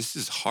this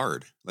is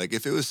hard. Like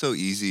if it was so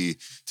easy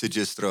to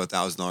just throw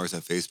 $1,000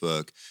 at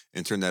Facebook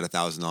and turn that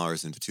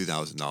 $1,000 into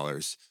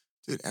 $2,000,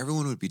 dude,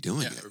 everyone would be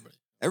doing Yeah, it. everybody.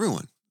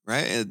 Everyone.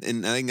 Right.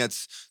 And I think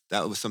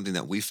that was something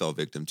that we fell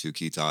victim to,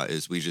 Kita,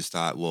 is we just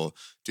thought, well,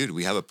 dude,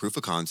 we have a proof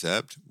of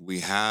concept.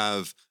 We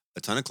have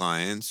a ton of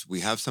clients.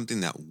 We have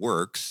something that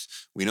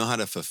works. We know how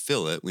to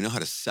fulfill it. We know how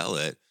to sell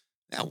it.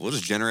 Yeah, we'll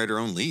just generate our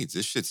own leads.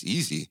 This shit's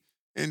easy.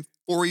 And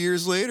 4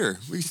 years later,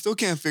 we still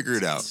can't figure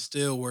it out.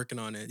 Still working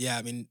on it. Yeah,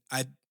 I mean,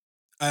 I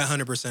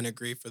 100%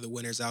 agree for the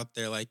winners out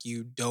there. Like,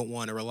 you don't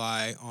want to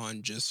rely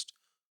on just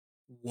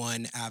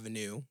one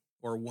avenue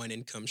or one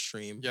income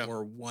stream Yeah.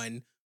 or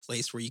one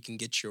place where you can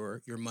get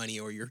your money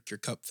or your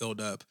cup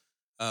filled up.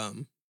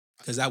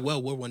 Because that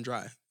well will run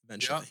dry Yeah.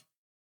 eventually.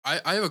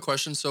 I have a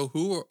question. So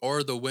who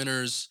are the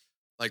winners?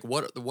 Like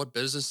what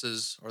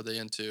businesses are they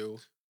into?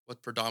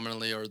 What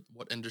predominantly or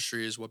what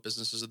industries, what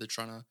businesses are they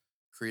trying to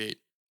create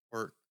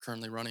or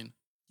currently running?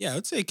 Yeah, I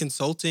would say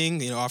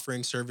consulting,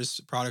 offering service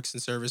products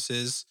and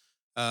services.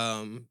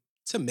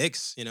 It's a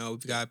mix. We've Yeah.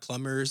 got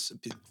plumbers,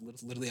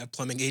 literally have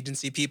plumbing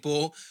agency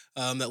people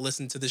that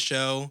listen to the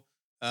show.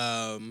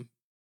 Um,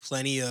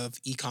 Plenty of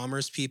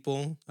e-commerce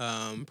people,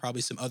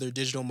 probably some other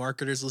digital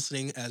marketers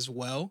listening as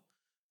well.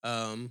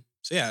 So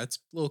yeah, it's a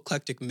little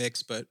eclectic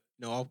mix, but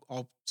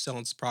all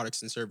selling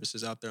products and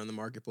services out there in the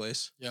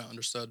marketplace. Yeah,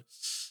 understood.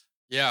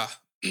 Yeah.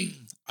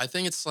 I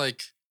think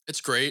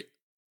it's great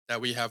that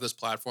we have this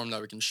platform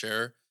that we can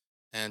share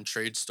and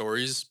trade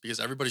stories because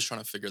everybody's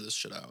trying to figure this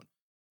shit out.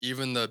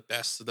 Even the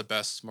best of the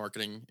best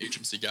marketing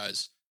agency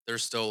guys, they're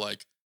still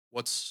like,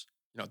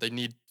 they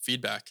need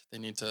feedback. They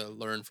need to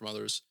learn from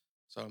others.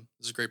 So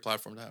this is a great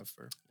platform to have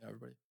for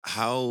everybody.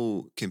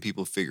 How can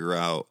people figure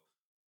out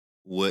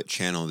what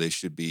channel they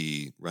should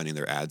be running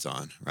their ads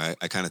on, right?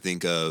 I kind of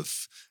think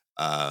of,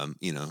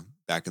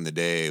 back in the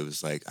day, it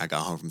was like I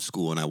got home from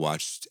school and I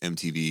watched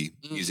MTV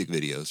Mm, music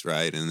videos,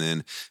 right? And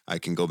then I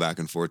can go back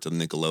and forth to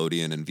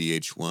Nickelodeon and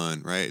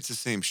VH1, right? It's the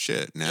same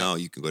shit. yeah. Now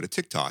you can go to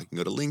TikTok, you can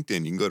go to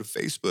LinkedIn, you can go to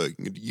Facebook, you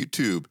can go to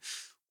YouTube.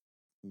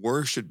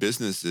 Where should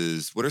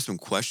businesses, what are some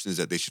questions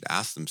that they should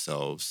ask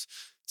themselves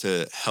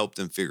to help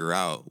them figure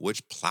out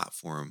which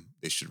platform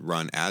they should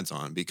run ads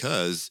on?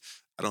 Because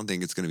I don't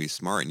think it's going to be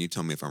smart. And you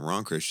tell me if I'm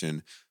wrong,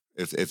 Christian.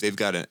 If they've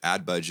got an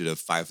ad budget of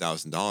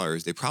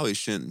 $5,000, they probably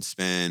shouldn't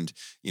spend,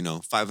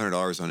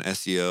 $500 on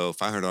SEO,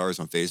 $500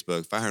 on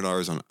Facebook,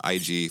 $500 on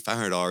IG,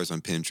 $500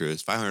 on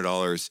Pinterest,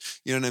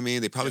 $500. You know what I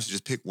mean? They probably Yeah. should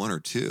just pick one or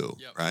two,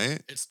 Yeah.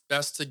 right? It's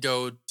best to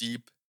go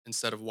deep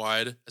instead of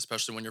wide,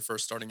 especially when you're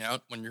first starting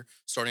out. When you're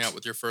starting out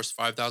with your first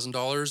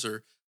 $5,000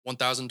 or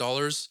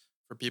 $1,000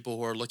 for people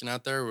who are looking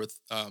out there with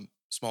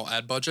small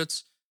ad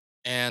budgets.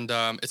 And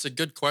it's a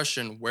good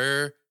question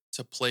where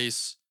to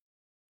place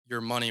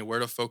your money, where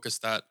to focus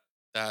that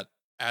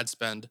ad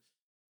spend.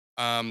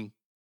 Um,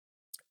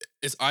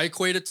 is I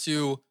equate it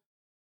to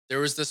there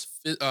was this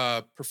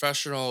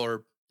professional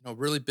or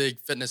really big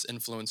fitness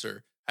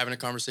influencer having a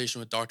conversation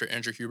with Dr.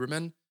 Andrew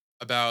Huberman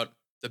about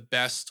the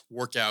best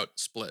workout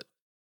split.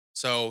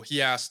 So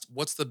he asked,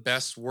 "What's the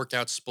best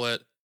workout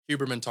split?"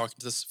 Huberman talking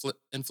to this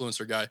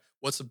influencer guy,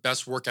 "What's the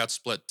best workout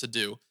split to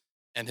do?"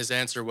 And his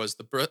answer was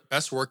the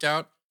best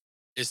workout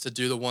is to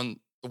do the one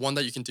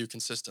that you can do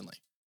consistently.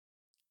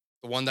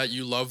 The one that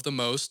you love the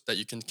most that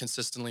you can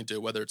consistently do,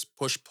 whether it's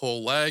push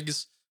pull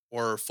legs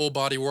or full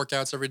body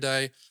workouts every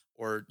day,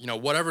 or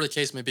whatever the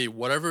case may be,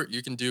 whatever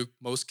you can do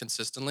most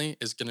consistently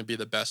is going to be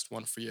the best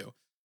one for you.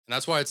 And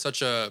that's why it's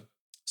such a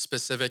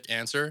specific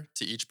answer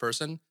to each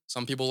person.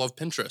 Some people love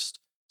Pinterest,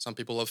 some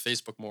people love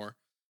Facebook more.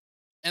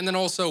 And then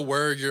also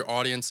where your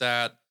audience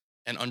at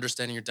and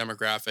understanding your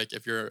demographic.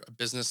 If you're a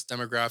business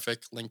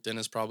demographic, LinkedIn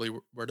is probably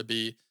where to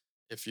be.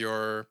 If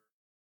you're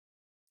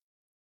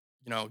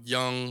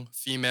young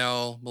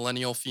female,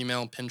 millennial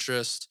female,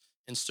 Pinterest,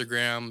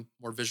 Instagram,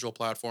 more visual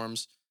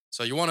platforms.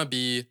 So you want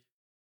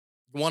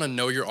to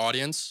know your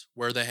audience,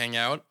 where they hang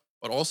out,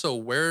 but also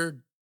where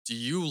do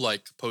you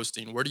like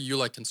posting? Where do you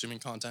like consuming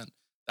content?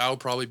 That will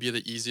probably be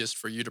the easiest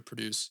for you to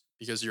produce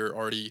because you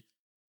already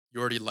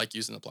like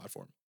using the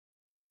platform.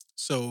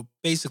 So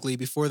basically,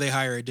 before they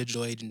hire a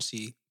digital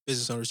agency,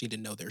 business owners need to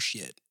know their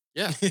shit.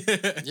 Yeah.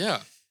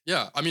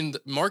 Yeah. I mean,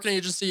 the marketing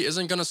agency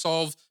isn't going to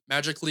solve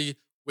magically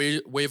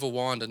wave a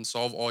wand and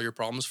solve all your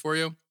problems for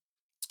you,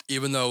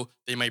 even though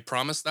they may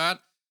promise that.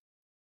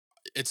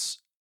 It's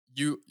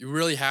you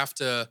really have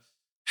to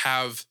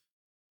have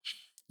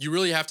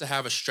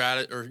a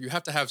strategy, or you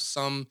have to have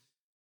some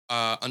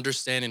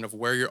understanding of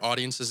where your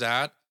audience is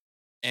at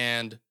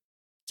and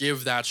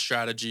give that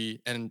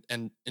strategy and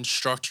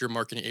instruct your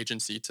marketing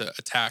agency to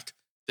attack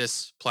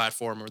this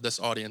platform or this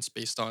audience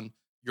based on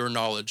your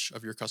knowledge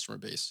of your customer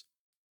base.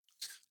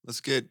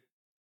 Let's get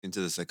into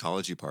the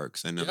psychology part,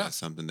 because I know that's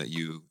something that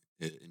you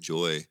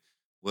enjoy.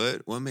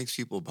 What makes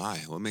people buy?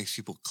 What makes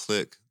people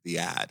click the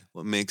ad?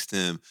 What makes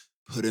them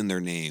put in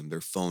their name,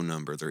 their phone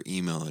number, their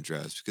email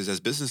address? Because as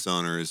business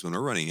owners, when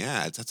we're running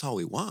ads, that's all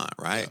we want,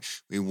 right? Yeah.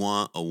 We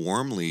want a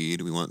warm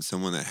lead. We want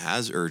someone that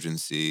has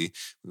urgency.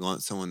 We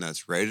want someone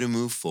that's ready to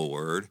move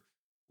forward.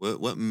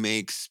 What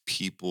makes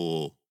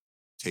people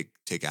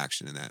take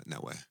action in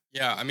that way?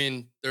 Yeah, I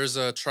mean, there's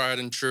a tried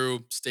and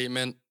true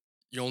statement.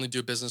 You only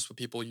do business with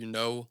people you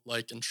know,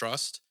 like, and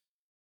trust.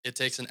 It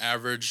takes an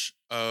average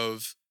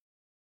of,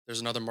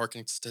 there's another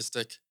marketing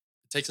statistic.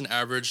 It takes an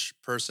average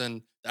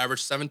person, the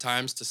average 7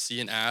 times to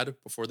see an ad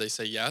before they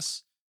say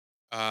yes.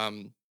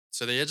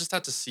 So they just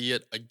have to see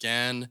it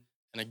again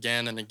and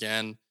again and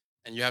again.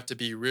 And you have to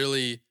be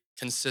really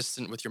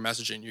consistent with your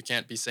messaging. You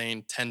can't be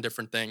saying 10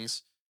 different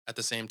things at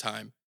the same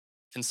time.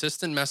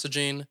 Consistent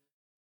messaging,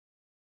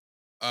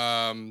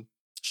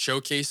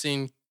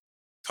 showcasing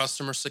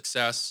customer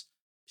success.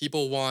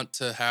 People want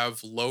to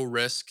have low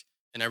risk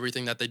in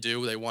everything that they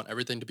do. They want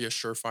everything to be a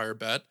surefire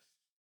bet.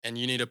 And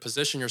you need to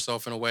position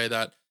yourself in a way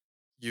that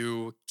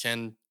you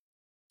can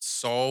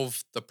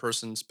solve the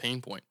person's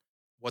pain point,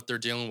 what they're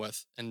dealing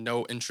with, and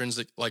know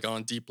intrinsic, like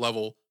on a deep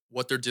level,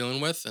 what they're dealing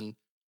with, and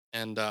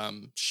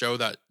show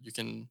that you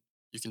can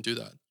do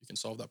that. You can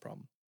solve that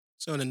problem.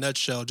 So in a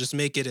nutshell, just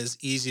make it as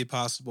easy as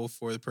possible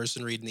for the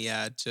person reading the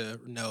ad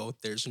to know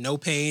there's no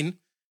pain,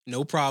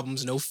 no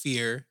problems, no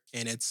fear,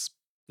 and it's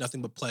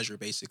nothing but pleasure,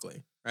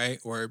 basically, right?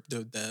 Or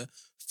the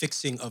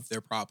fixing of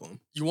their problem.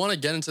 You want to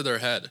get into their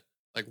head.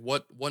 Like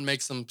what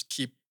makes them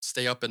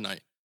stay up at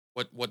night?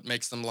 What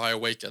makes them lie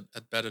awake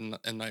at bed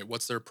at night?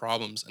 What's their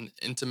problems? And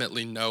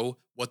intimately know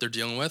what they're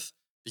dealing with.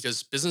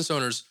 Because business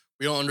owners,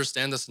 we don't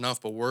understand this enough,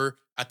 but we're,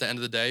 at the end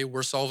of the day,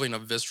 we're solving a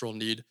visceral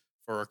need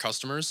for our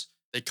customers.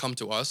 They come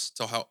to us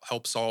to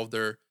help solve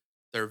their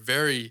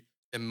very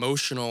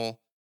emotional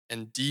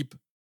and deep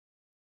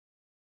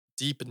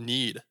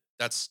need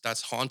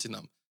that's haunting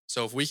them.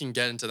 So if we can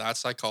get into that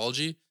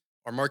psychology,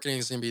 our marketing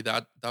is going to be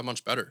that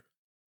much better,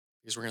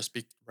 because we're going to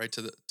speak right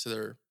to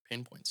their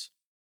pain points.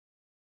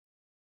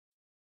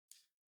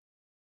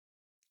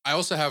 I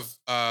also have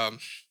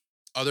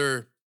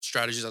other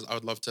strategies that I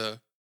would love to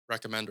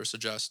recommend or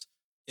suggest.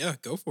 Yeah,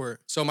 go for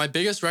it. So my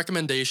biggest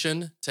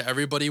recommendation to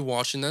everybody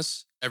watching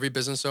this, every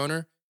business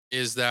owner,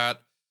 is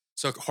that,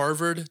 so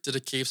Harvard did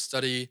a case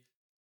study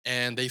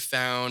and they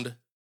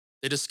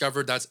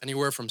discovered that's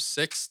anywhere from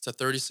 6 to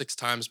 36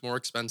 times more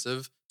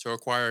expensive to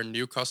acquire a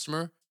new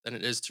customer than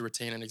it is to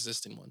retain an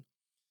existing one.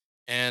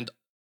 And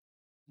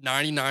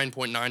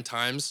 99.9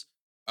 times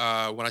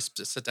when I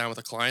sit down with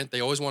a client,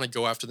 they always want to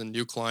go after the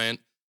new client,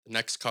 the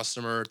next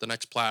customer, the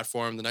next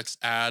platform, the next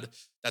ad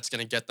that's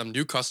going to get them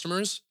new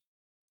customers.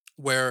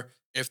 Where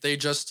if they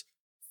just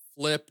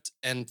flipped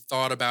and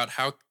thought about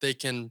how they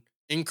can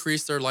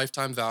increase their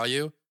lifetime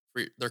value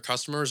for their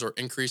customers or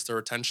increase their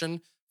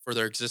retention for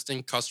their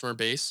existing customer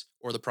base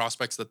or the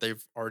prospects that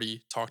they've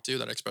already talked to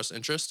that express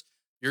interest,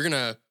 you're going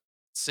to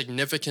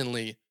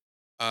significantly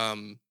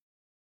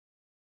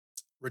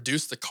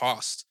reduce the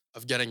cost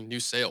of getting new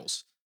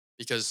sales,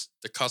 because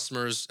the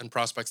customers and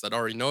prospects that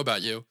already know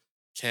about you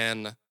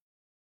can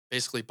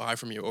basically buy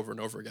from you over and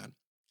over again.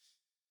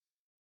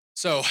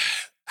 So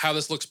how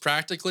this looks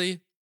practically,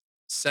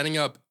 setting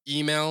up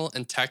email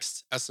and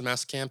text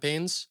SMS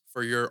campaigns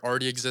for your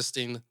already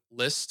existing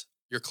list,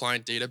 your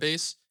client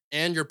database,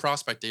 and your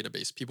prospect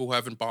database, people who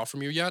haven't bought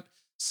from you yet,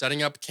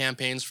 setting up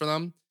campaigns for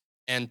them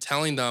and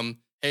telling them,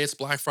 hey, it's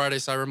Black Friday,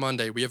 Cyber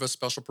Monday. We have a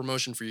special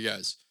promotion for you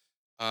guys.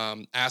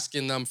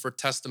 asking them for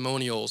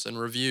testimonials and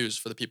reviews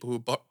for the people who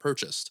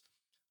purchased,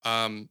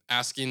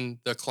 asking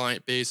the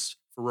client base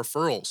for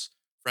referrals,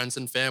 friends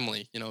and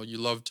family. You know, you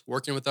loved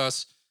working with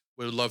us.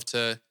 We would love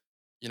to,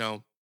 you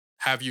know,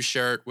 have you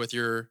share it with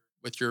your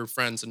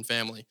friends and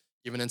family,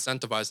 even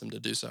incentivize them to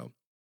do so.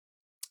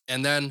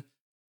 And then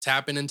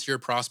tapping into your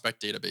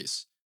prospect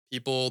database,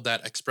 people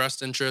that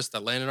expressed interest,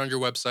 that landed on your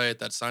website,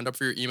 that signed up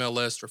for your email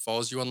list or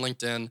follows you on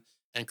LinkedIn,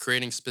 and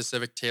creating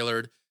specific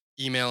tailored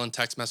email and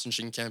text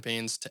messaging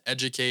campaigns to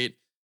educate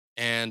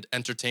and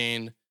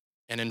entertain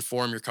and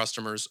inform your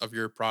customers of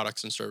your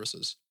products and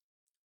services.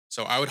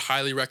 So I would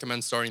highly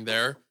recommend starting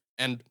there.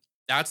 And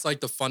that's like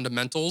the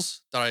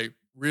fundamentals that I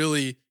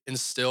really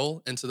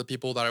instill into the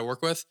people that I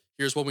work with.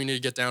 Here's what we need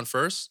to get down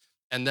first.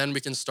 And then we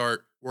can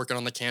start working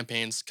on the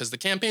campaigns, because the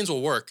campaigns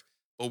will work,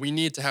 but we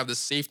need to have this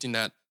safety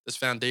net, this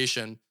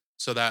foundation,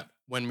 so that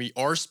when we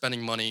are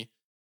spending money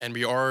and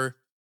we are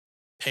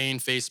paying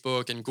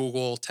Facebook and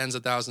Google tens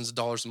of thousands of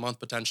dollars a month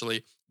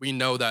potentially, we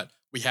know that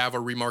we have our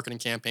remarketing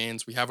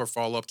campaigns, we have our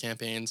follow-up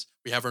campaigns,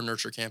 we have our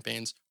nurture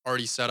campaigns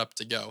already set up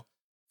to go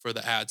for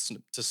the ads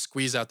to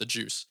squeeze out the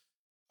juice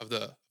of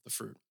the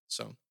fruit.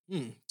 So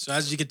So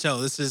as you can tell,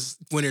 this is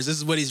Winners. This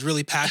is what he's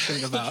really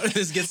passionate about.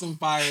 This gets him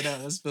fired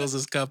up. This fills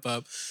his cup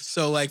up.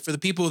 So like for the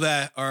people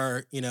that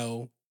are, you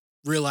know,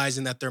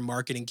 realizing that their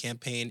marketing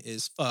campaign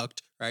is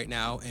fucked right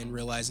now and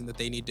realizing that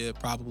they need to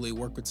probably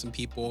work with some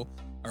people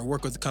or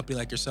work with a company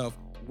like yourself,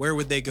 where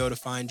would they go to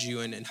find you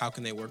and how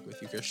can they work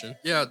with you, Christian?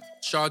 yeah,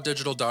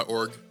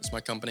 shawdigital.org is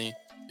my company.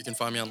 You can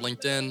find me on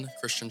LinkedIn,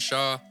 Christian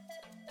Shaw.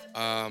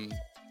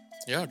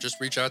 Yeah, just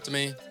reach out to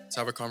me. Let's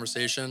have a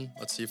conversation.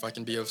 Let's see if I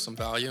can be of some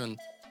value. And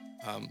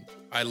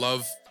I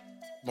love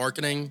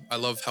marketing. I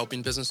love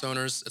helping business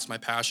owners. It's my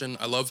passion.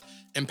 I love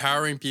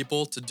empowering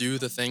people to do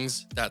the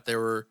things that they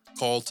were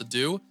called to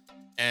do.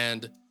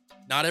 And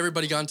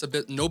nobody got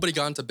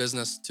into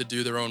business to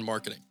do their own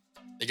marketing.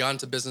 They got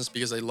into business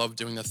because they love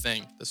doing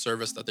the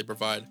service that they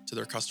provide to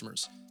their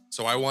customers.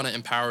 So I want to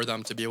empower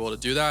them to be able to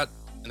do that,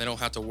 and they don't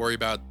have to worry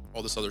about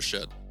all this other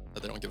shit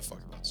that they don't give a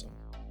fuck about. So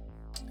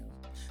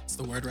That's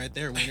the word right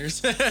there,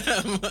 Winners.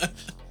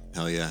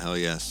 Hell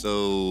yeah.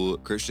 So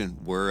Christian,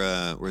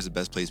 where's the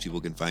best place people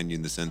can find you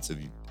in the sense of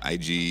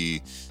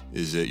IG?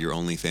 Is it your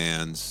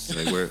OnlyFans?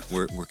 Like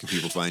where can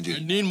people find you? I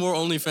need more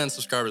OnlyFans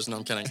subscribers. No,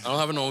 I'm kidding. I don't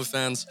have an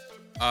OnlyFans.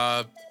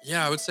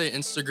 Yeah, I would say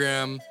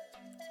Instagram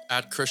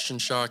at Christian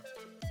Shaw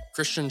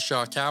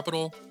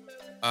Capital.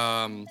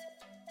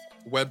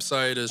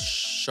 Website is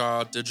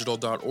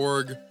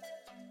shawdigital.org,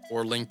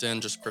 or LinkedIn,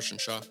 just Christian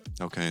Shaw.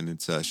 Okay, and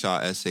it's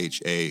Shaw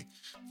SHA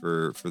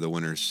for the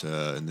Winners,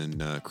 and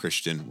then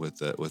Christian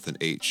with an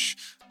H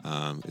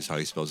is how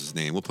he spells his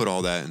name. We'll put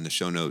all that in the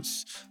show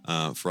notes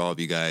for all of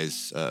you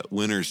guys.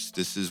 Winners,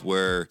 this is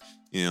where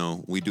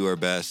we do our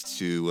best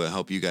to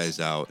help you guys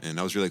out, and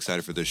I was really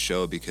excited for this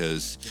show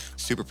because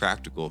super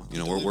practical.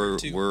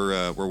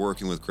 We're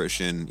working with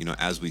Christian,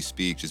 as we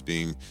speak, just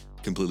being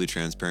completely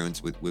transparent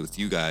with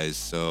you guys.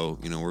 So,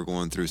 we're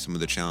going through some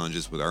of the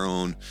challenges with our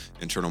own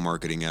internal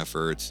marketing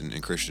efforts,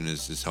 and Christian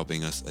is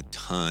helping us a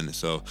ton.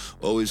 So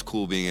always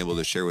cool being able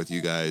to share with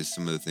you guys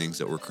some of the things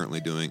that we're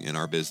currently doing in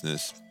our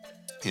business.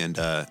 And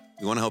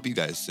we want to help you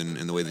guys. And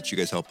the way that you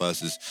guys help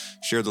us is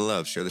share the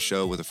love, share the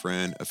show with a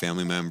friend, a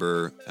family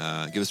member,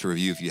 give us a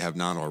review if you have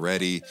not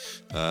already.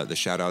 The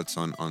shout outs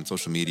on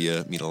social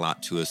media mean a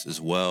lot to us as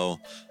well.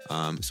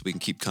 So we can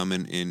keep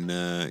coming in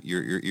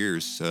your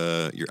ears,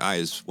 your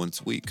eyes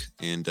once a week.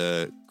 And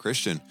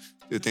Christian,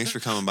 dude, thanks for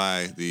coming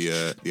by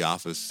the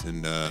office.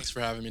 And Thanks for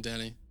having me,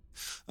 Danny.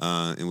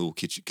 And we'll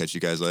catch you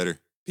guys later.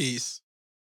 Peace.